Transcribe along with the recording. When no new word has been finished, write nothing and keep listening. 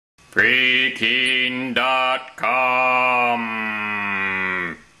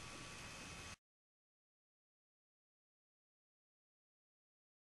Freaking.com.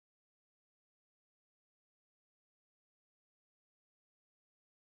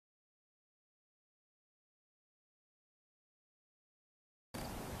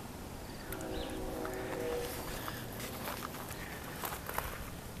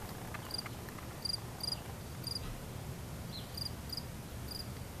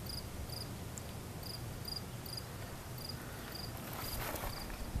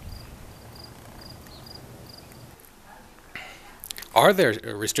 Are there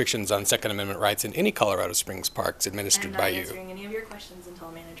restrictions on Second Amendment rights in any Colorado Springs parks administered by you? I'm not answering any of your questions until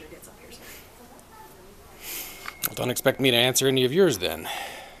a manager gets up here, sir. Well, don't expect me to answer any of yours then.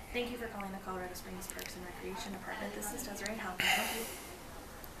 Thank you for calling the Colorado Springs Parks and Recreation Department. This is Desiree. How can I help you?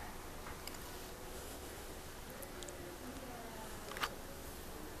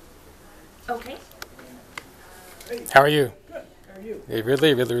 Okay. How are you? Good. How are you? Dave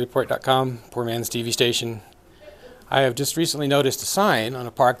Ridley, RidleyReport.com, poor man's TV station. I have just recently noticed a sign on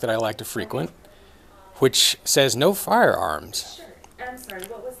a park that I like to frequent, which says no firearms. Sure. I'm sorry,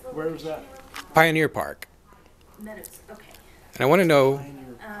 what was the Where was that? Pioneer Park. Meadows. Okay. And I want to know,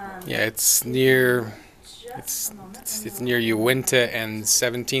 Um, yeah, it's near, just a moment. it's near Uinta and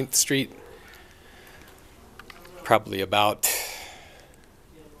 17th Street. Probably about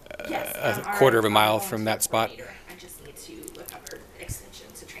Yes, a our quarter of a mile phone from that spot. coordinator. I just need to look up her extension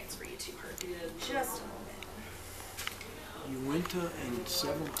to transfer you to her. Just a moment. Uinta and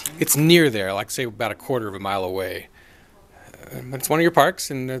 17? It's near there, like say about a quarter of a mile away. It's one of your parks,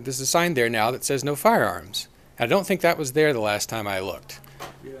 and there's a sign there now that says no firearms. I don't think that was there the last time I looked.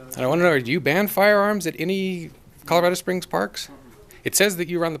 Yeah. And I want to know, do you ban firearms at any Colorado Springs parks? It says that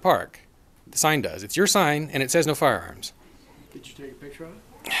you run the park. The sign does. It's your sign, and it says no firearms. Did you take a picture of it?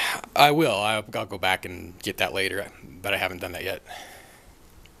 I will. I'll go back and get that later, but I haven't done that yet.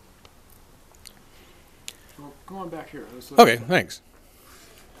 Well, come on back here. Let's look Okay, at it. thanks.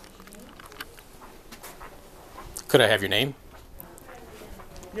 Could I have your name?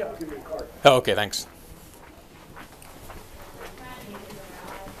 Yeah, I'll give you a card. Oh, okay, thanks.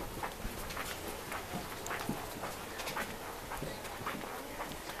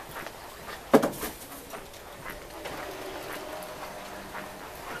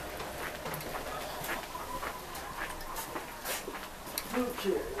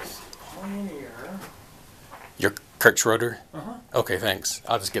 Okay, Pioneer. You're Kurt Schroeder? Uh-huh. Okay, thanks.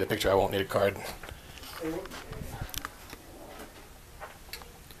 I'll just get a picture. I won't need a card. And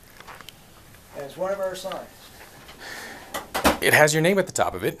it's one of our signs. It has your name at the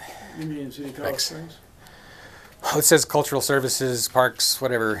top of it. You mean City Colorado Thanks. Springs? Oh, it says cultural services, parks,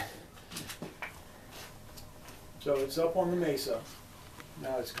 whatever. So it's up on the mesa.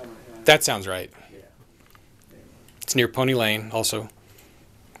 Now it's coming in. That sounds right. Yeah. It's near Pony Lane, also.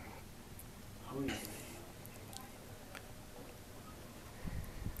 Oh, yeah.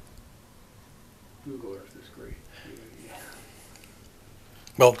 Google Earth is great. Yeah.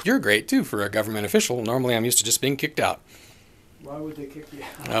 Well, you're great, too, for a government official. Normally, I'm used to just being kicked out. Why would they kick you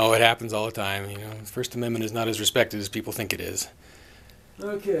out? Oh, it happens all the time. You know, the First Amendment is not as respected as people think it is.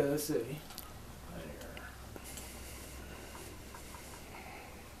 Okay, let's see.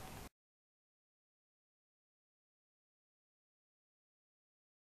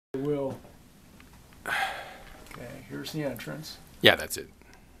 Will. Okay, here's the entrance. Yeah, that's it.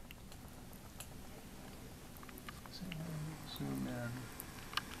 Zoom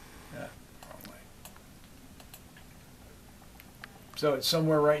in. Yeah, wrong way. So it's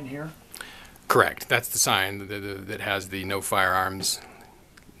somewhere right in here? Correct. That's the sign that has the no firearms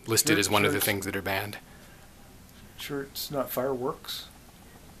listed as one of the Sure. things that are banned. Sure it's not fireworks?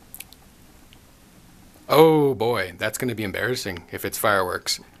 Oh, boy. That's going to be embarrassing if it's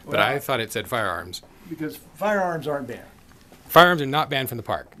fireworks. But Well- I thought it said firearms. Because firearms aren't banned. Firearms are not banned from the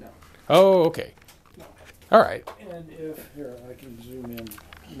park. No. Oh, okay. No. All right. And if, here, I can zoom in,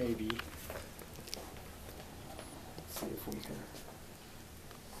 maybe. Let's see if we can.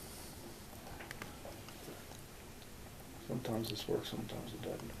 Sometimes this works, sometimes it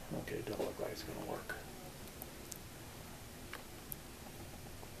doesn't. Okay, it doesn't look like it's gonna work.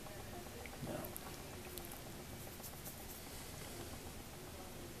 No.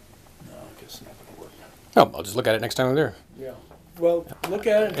 No, I guess it's not gonna work. Oh, I'll just look at it next time I'm there. Yeah. Well, look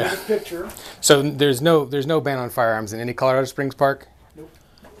at it, get a picture. So there's no ban on firearms in any Colorado Springs park? Nope.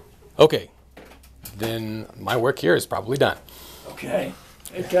 Okay. Then my work here is probably done. Okay.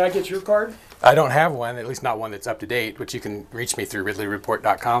 And can I get your card? I don't have one, at least not one that's up to date, which you can reach me through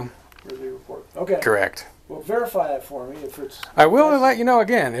RidleyReport.com. Ridley Report. Okay. Correct. Well, verify that for me if it's... I will let you know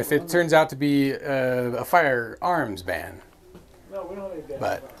again if it turns out to be a firearms ban. No, we don't have any bad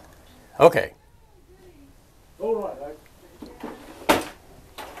But, firearms. okay. Hold on. I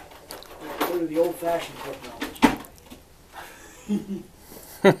go to the old-fashioned technology.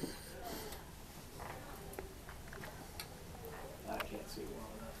 I can't see well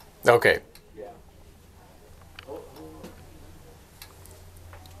enough. Okay. Yeah. Oh, oh.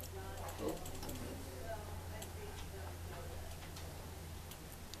 Oh.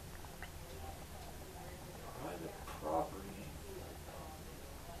 Private property.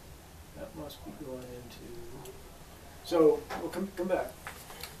 That must be going into... So, we'll come back.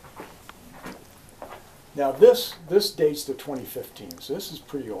 Now this dates to 2015, so this is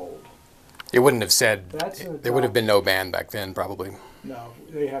pretty old. It wouldn't have said, That's an there would have been no ban back then, probably. No,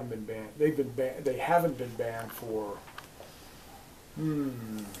 they haven't been banned. They've been banned. They haven't been banned for.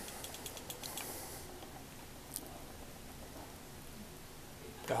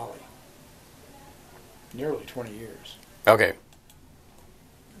 Golly. Nearly 20 years. Okay.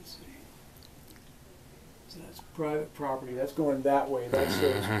 Let's see. So that's private property. That's going that way. That's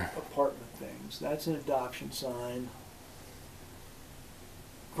those apartment things. That's an adoption sign.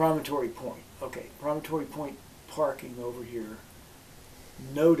 Promontory Point. Okay, Promontory Point parking over here.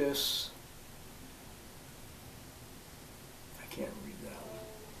 Notice. I can't read that one.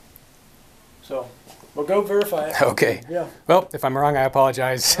 So, we'll go verify it. Okay. Yeah. Well, if I'm wrong, I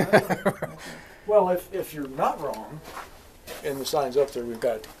apologize. Well, if you're not wrong, and the sign's up there, we've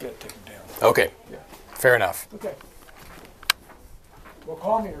got to get it taken down. Okay. Yeah. Fair enough. Okay. Well,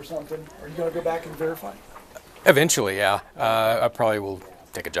 call me or something. Are you going to go back and verify? Eventually, yeah. I probably will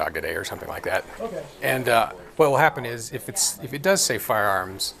take a jog today or something like that. Okay. And what will happen is, if it does say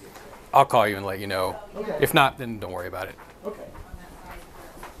firearms, I'll call you and let you know. Okay. If not, then don't worry about it. Okay.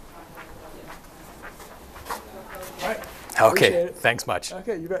 All right. Appreciate Okay. it. Thanks much.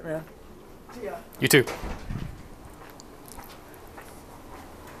 Okay, you bet, man. See ya. You too.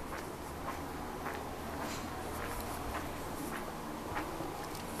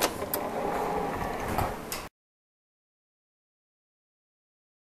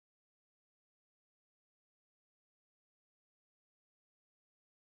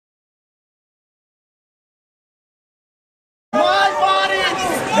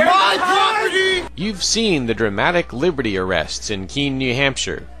 You've seen the dramatic Liberty arrests in Keene, New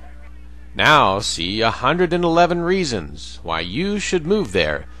Hampshire. Now see 111 reasons why you should move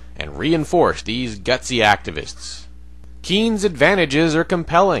there and reinforce these gutsy activists. Keene's advantages are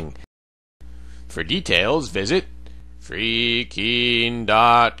compelling. For details, visit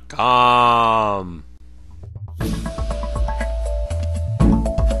freekeene.com.